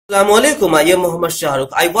Assalamualaikum, I am Muhammad Shahrukh.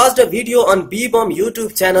 I watched a video on Beebom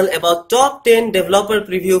YouTube channel about top 10 developer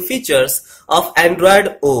preview features of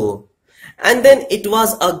Android O. And then it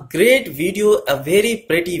was a great video, a very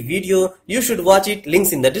pretty video. You should watch it,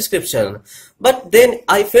 links in the description. But then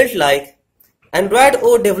I felt like Android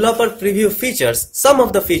O developer preview features, some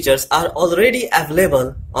of the features are already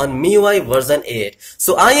available on Miui version 8.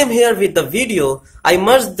 So I am here with the video. I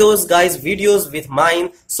merged those guys' videos with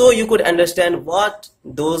mine so you could understand what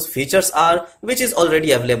those features are which is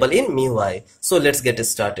already available in Miui. So let's get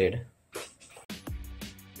started.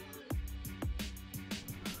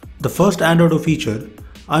 The first Android O feature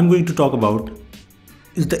I'm going to talk about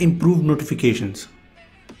is the improved notifications.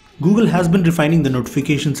 Google has been refining the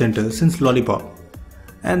notification center since Lollipop,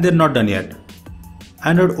 and they're not done yet.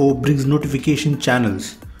 Android O brings notification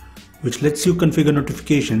channels, which lets you configure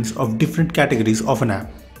notifications of different categories of an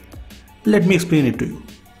app. Let me explain it to you.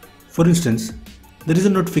 For instance, there is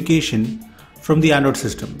a notification from the Android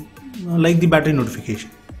system, like the battery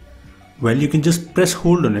notification. Well, you can just press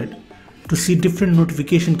hold on it to see different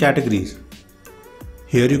notification categories.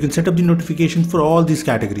 Here you can set up the notification for all these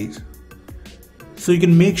categories. So you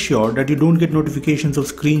can make sure that you don't get notifications of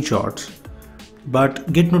screenshots,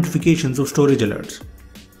 but get notifications of storage alerts.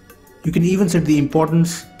 You can even set the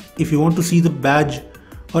importance if you want to see the badge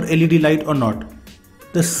or LED light or not.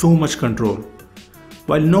 There's so much control.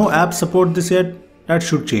 While no apps support this yet, that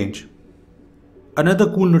should change. Another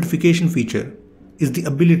cool notification feature is the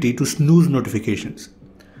ability to snooze notifications.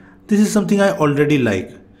 This is something I already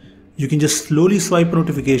like. You can just slowly swipe a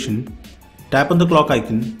notification, tap on the clock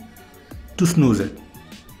icon to snooze it.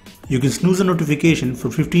 You can snooze a notification for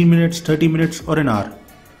 15 minutes, 30 minutes or an hour.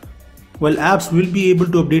 While apps will be able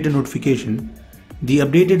to update a notification, the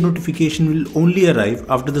updated notification will only arrive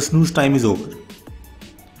after the snooze time is over.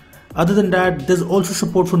 Other than that, there's also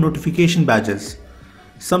support for notification badges,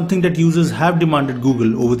 something that users have demanded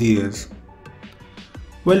Google over the years.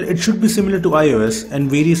 Well, it should be similar to iOS and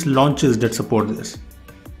various launches that support this.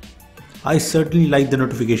 I certainly like the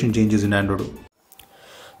notification changes in Android O.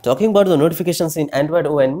 Talking about the notifications in Android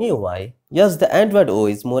O and Miui, yes, the Android O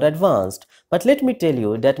is more advanced, but let me tell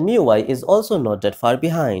you that Miui is also not that far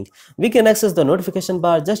behind. We can access the notification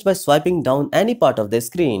bar just by swiping down any part of the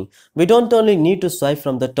screen. We don't only need to swipe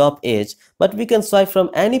from the top edge, but we can swipe from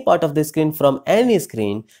any part of the screen from any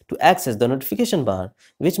screen to access the notification bar,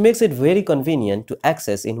 which makes it very convenient to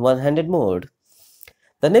access in one-handed mode.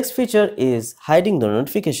 The next feature is hiding the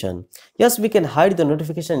notification. Yes, we can hide the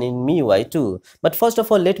notification in Miui too, but first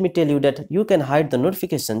of all let me tell you that you can hide the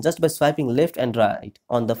notification just by swiping left and right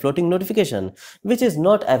on the floating notification, which is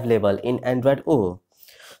not available in Android O.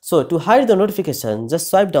 So to hide the notification, just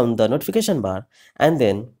swipe down the notification bar and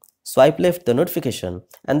then swipe left the notification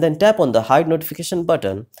and then tap on the hide notification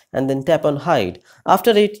button and then tap on hide.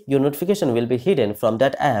 After it, your notification will be hidden from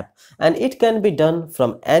that app, and it can be done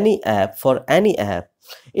from any app for any app.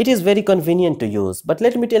 It is very convenient to use, but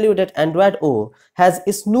let me tell you that Android O has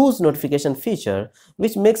a snooze notification feature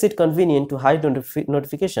which makes it convenient to hide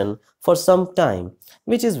notification for some time,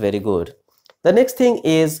 which is very good. The next thing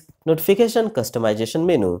is notification customization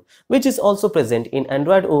menu, which is also present in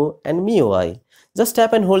Android O and Miui. Just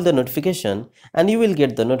tap and hold the notification and you will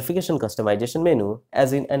get the notification customization menu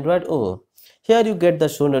as in Android O. Here you get the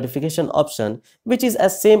show notification option, which is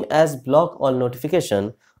as same as block all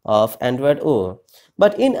notification of Android O.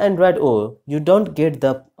 But in Android O, you don't get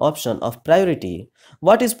the option of priority.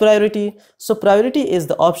 What is priority? So priority is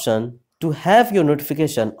the option to have your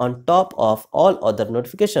notification on top of all other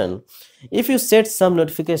notification. If you set some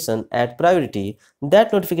notification at priority,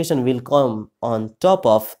 that notification will come on top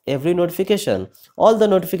of every notification. All the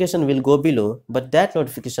notification will go below, but that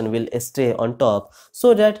notification will stay on top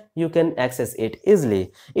so that you can access it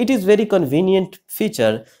easily. It is very convenient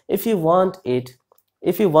feature if you want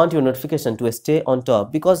your notification to stay on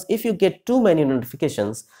top, because if you get too many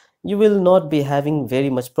notifications, you will not be having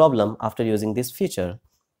very much problem after using this feature.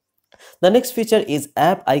 The next feature is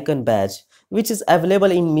app icon badge, which is available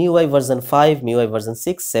in Miui version 5, Miui version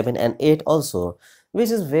 6, 7 and 8 also, which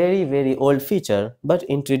is very old feature but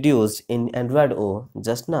introduced in Android O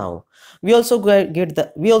just now. We also get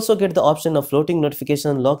the option of floating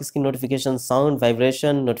notification, lock screen notification, sound,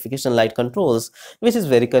 vibration, notification light controls, which is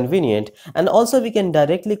very convenient, and also we can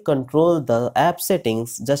directly control the app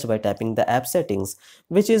settings just by tapping the app settings,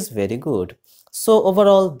 which is very good. So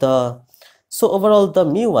overall the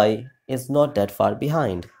Miui is not that far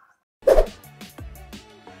behind.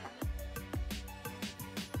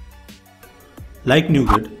 Like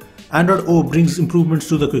Nougat, Android O brings improvements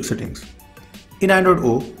to the quick settings. In Android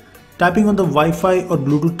O, tapping on the Wi-Fi or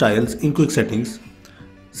Bluetooth tiles in quick settings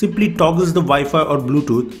simply toggles the Wi-Fi or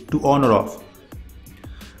Bluetooth to on or off.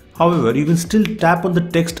 However, you can still tap on the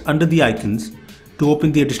text under the icons to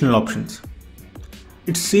open the additional options.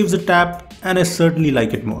 It saves a tap and I certainly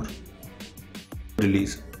like it more.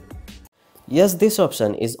 Release. Yes, this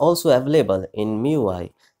option is also available in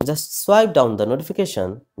Miui. Just swipe down the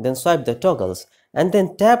notification, then swipe the toggles, and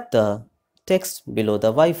then tap the text below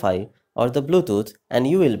the Wi-Fi or the Bluetooth, and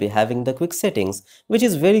you will be having the quick settings, which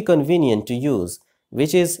is very convenient to use,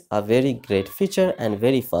 which is a very great feature and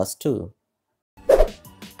very fast too.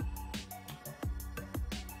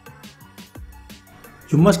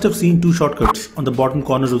 You must have seen two shortcuts on the bottom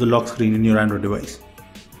corners of the lock screen in your Android device.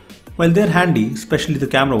 While they're handy, especially the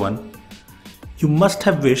camera one, you must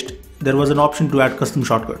have wished there was an option to add custom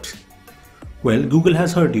shortcuts. Well, Google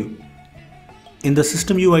has heard you. In the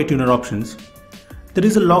System UI Tuner options, there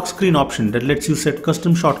is a lock screen option that lets you set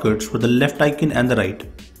custom shortcuts for the left icon and the right.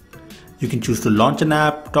 You can choose to launch an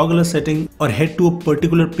app, toggle a setting, or head to a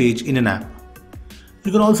particular page in an app.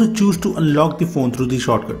 You can also choose to unlock the phone through these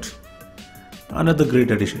shortcuts. Another great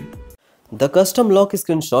addition. The custom lock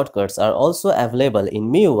screen shortcuts are also available in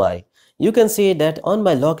Miui. You can see that on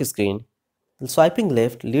my lock screen, swiping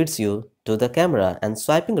left leads you to the camera and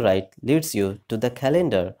swiping right leads you to the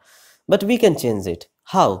calendar. But we can change it.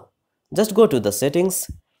 How? Just go to the settings,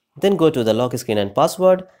 then go to the lock screen and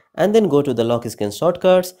password, and then go to the lock screen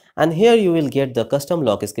shortcuts, and here you will get the custom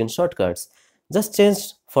lock screen shortcuts. Just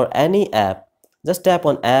change for any app. Just tap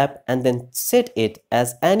on app and then set it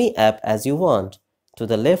as any app as you want to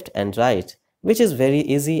the left and right, which is very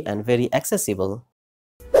easy and very accessible.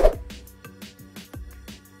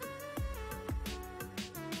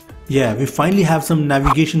 Yeah, we finally have some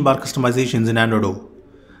navigation bar customizations in Android O.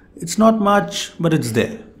 It's not much, but it's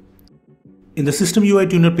there. In the System UI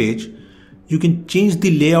Tuner page, you can change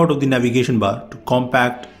the layout of the navigation bar to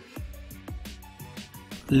compact,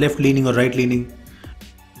 left-leaning or right-leaning.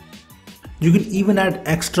 You can even add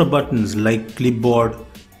extra buttons like clipboard,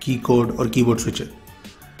 keycode or keyboard switcher.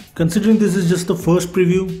 Considering this is just the first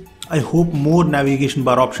preview, I hope more navigation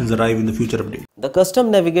bar options arrive in the future update. The custom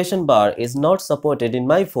navigation bar is not supported in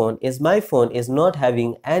my phone as my phone is not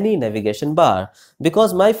having any navigation bar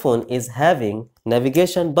because my phone is having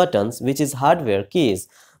navigation buttons which is hardware keys.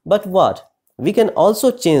 But what? We can also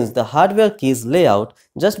change the hardware keys layout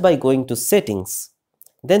just by going to settings,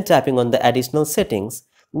 then tapping on the additional settings,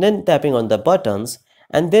 then tapping on the buttons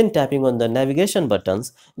and then tapping on the navigation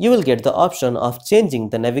buttons. You will get the option of changing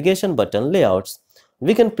the navigation button layouts.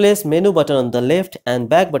 We can place menu button on the left and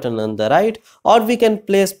back button on the right, or we can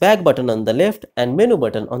place back button on the left and menu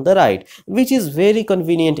button on the right, which is very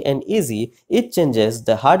convenient and easy. It changes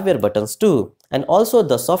the hardware buttons too, and also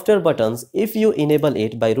the software buttons if you enable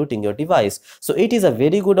it by rooting your device. So it is a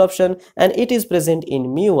very good option and it is present in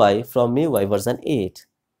Miui from Miui version 8.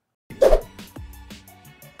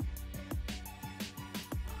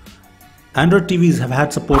 Android TVs have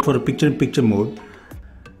had support for a picture-in-picture mode,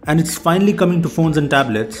 and it's finally coming to phones and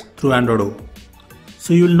tablets through Android O.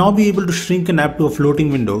 So you will now be able to shrink an app to a floating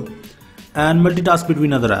window and multitask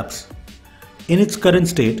between other apps. In its current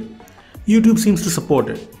state, YouTube seems to support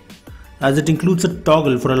it, as it includes a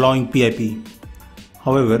toggle for allowing PIP.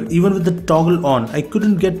 However, even with the toggle on, I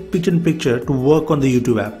couldn't get picture-in-picture to work on the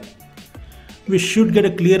YouTube app. We should get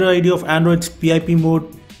a clearer idea of Android's PIP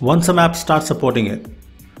mode once some apps start supporting it.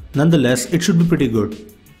 Nonetheless, it should be pretty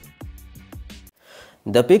good.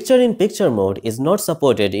 The picture-in-picture mode is not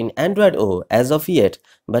supported in Android O as of yet,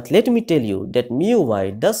 but let me tell you that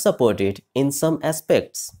Miui does support it in some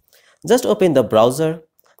aspects. Just open the browser,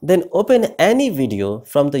 then open any video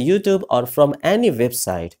from the YouTube or from any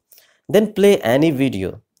website, then play any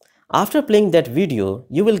video. After playing that video,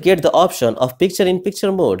 you will get the option of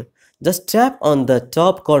picture-in-picture mode. Just tap on the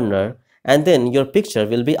top corner and then your picture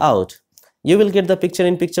will be out. You will get the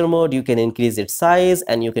picture-in-picture mode. You can increase its size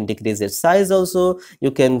and you can decrease its size also. You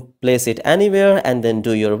can place it anywhere and then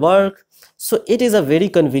do your work. So it is a very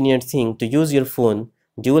convenient thing to use your phone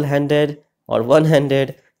dual-handed or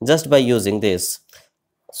one-handed just by using this.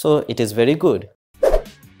 So it is very good.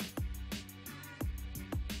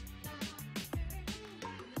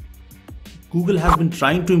 Google has been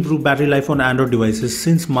trying to improve battery life on Android devices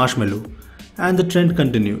since Marshmallow, and the trend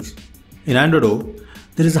continues. In Android O,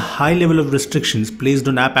 there is a high level of restrictions placed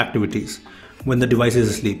on app activities when the device is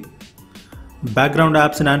asleep. Background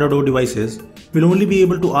apps in Android O devices will only be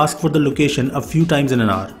able to ask for the location a few times in an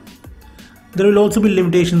hour. There will also be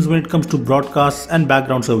limitations when it comes to broadcasts and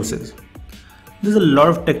background services. There's a lot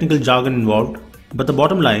of technical jargon involved, but the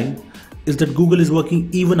bottom line is that Google is working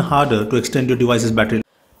even harder to extend your device's battery life.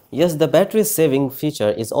 Yes, the battery saving feature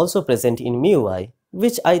is also present in Miui.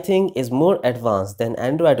 which I think is more advanced than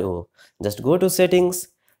Android O. Just go to settings,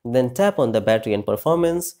 then tap on the battery and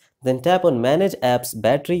performance, then tap on manage apps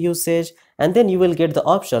battery usage, and then you will get the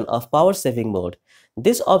option of power saving mode.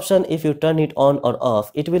 This option, if you turn it on or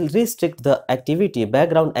off, it will restrict the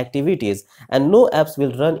background activities, and no apps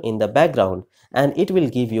will run in the background, and it will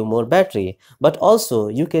give you more battery. But also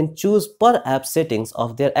you can choose per app settings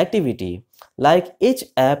of their activity. Like each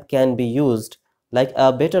app can be used like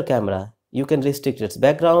a better camera. You can restrict its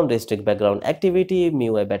background, restrict background activity,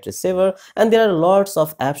 Miui battery saver, and there are lots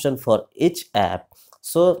of options for each app.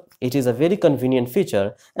 So it is a very convenient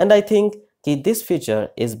feature, and I think this feature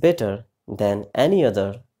is better than any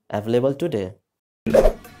other available today.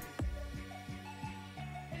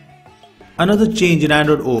 Another change in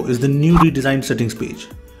Android O is the new redesigned settings page,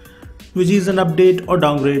 which is an update or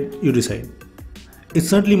downgrade, you decide. It's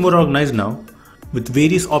certainly more organized now, with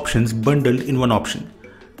various options bundled in one option,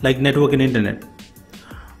 like network and internet.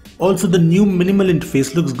 Also, the new minimal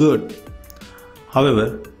interface looks good.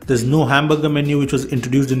 However, there's no hamburger menu which was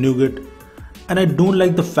introduced in Nougat, and I don't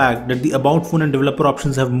like the fact that the About Phone and developer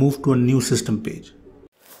options have moved to a new system page.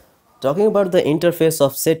 Talking about the interface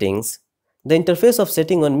of settings, the interface of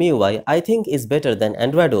setting on Miui I think is better than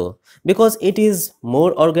Android O because it is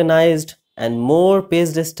more organized and more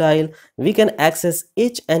paged style. We can access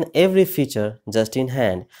each and every feature just in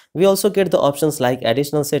hand. We also get the options like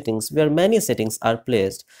additional settings where many settings are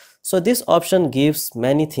placed. So this option gives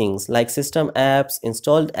many things like system apps,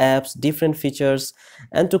 installed apps, different features,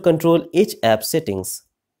 and to control each app settings.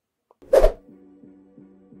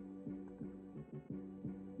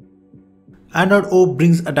 Android O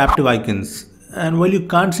brings adaptive icons, and while you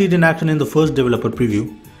can't see it in action in the first developer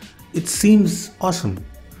preview, it seems awesome.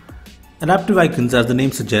 Adaptive icons, as the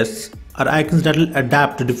name suggests, are icons that will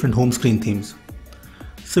adapt to different home screen themes.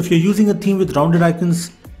 So if you're using a theme with rounded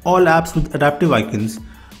icons, all apps with adaptive icons,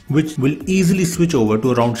 which will easily switch over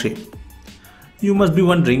to a round shape. You must be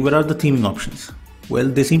wondering, where are the theming options? Well,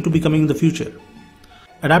 they seem to be coming in the future.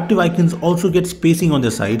 Adaptive icons also get spacing on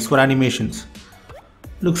their sides for animations.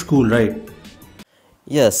 Looks cool, right?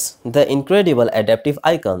 Yes, the incredible adaptive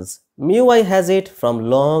icons. Miui has it from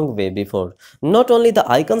long way before. Not only the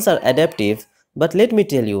icons are adaptive, but let me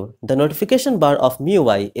tell you, the notification bar of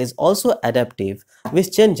Miui is also adaptive,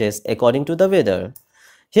 which changes according to the weather.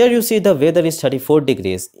 Here you see the weather is 34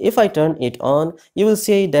 degrees. If I turn it on, you will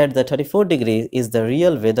see that the 34 degrees is the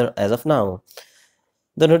real weather as of now.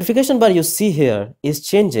 The notification bar you see here is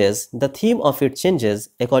changes, the theme of it changes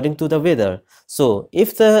according to the weather. So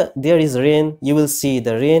if there is rain, you will see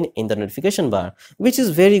the rain in the notification bar, which is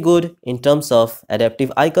very good in terms of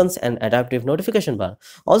adaptive icons and adaptive notification bar.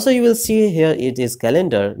 Also you will see here it is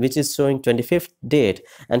calendar, which is showing 25th date,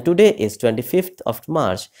 and today is 25th of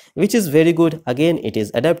March, which is very good. Again, it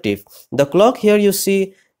is adaptive. The clock here you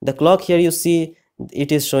see,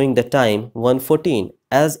 it is showing the time 1:14,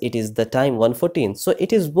 as it is the time 1:14. So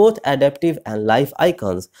it is both adaptive and live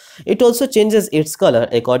icons. It also changes its color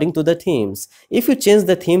according to the themes. If you change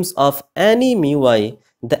the themes of any Miui,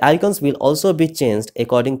 the icons will also be changed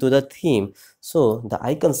according to the theme. So the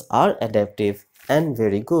icons are adaptive and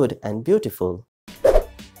very good and beautiful.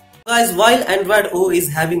 Guys, while Android O is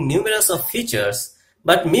having numerous of features,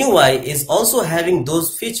 but Miui is also having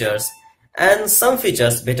those features and some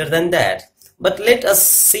features better than that. But let us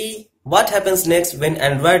see what happens next when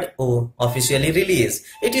Android O officially release.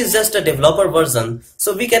 It is just a developer version,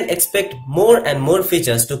 so we can expect more and more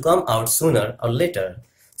features to come out sooner or later.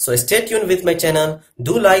 So stay tuned with my channel,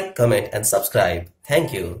 do like, comment and subscribe.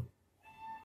 Thank you.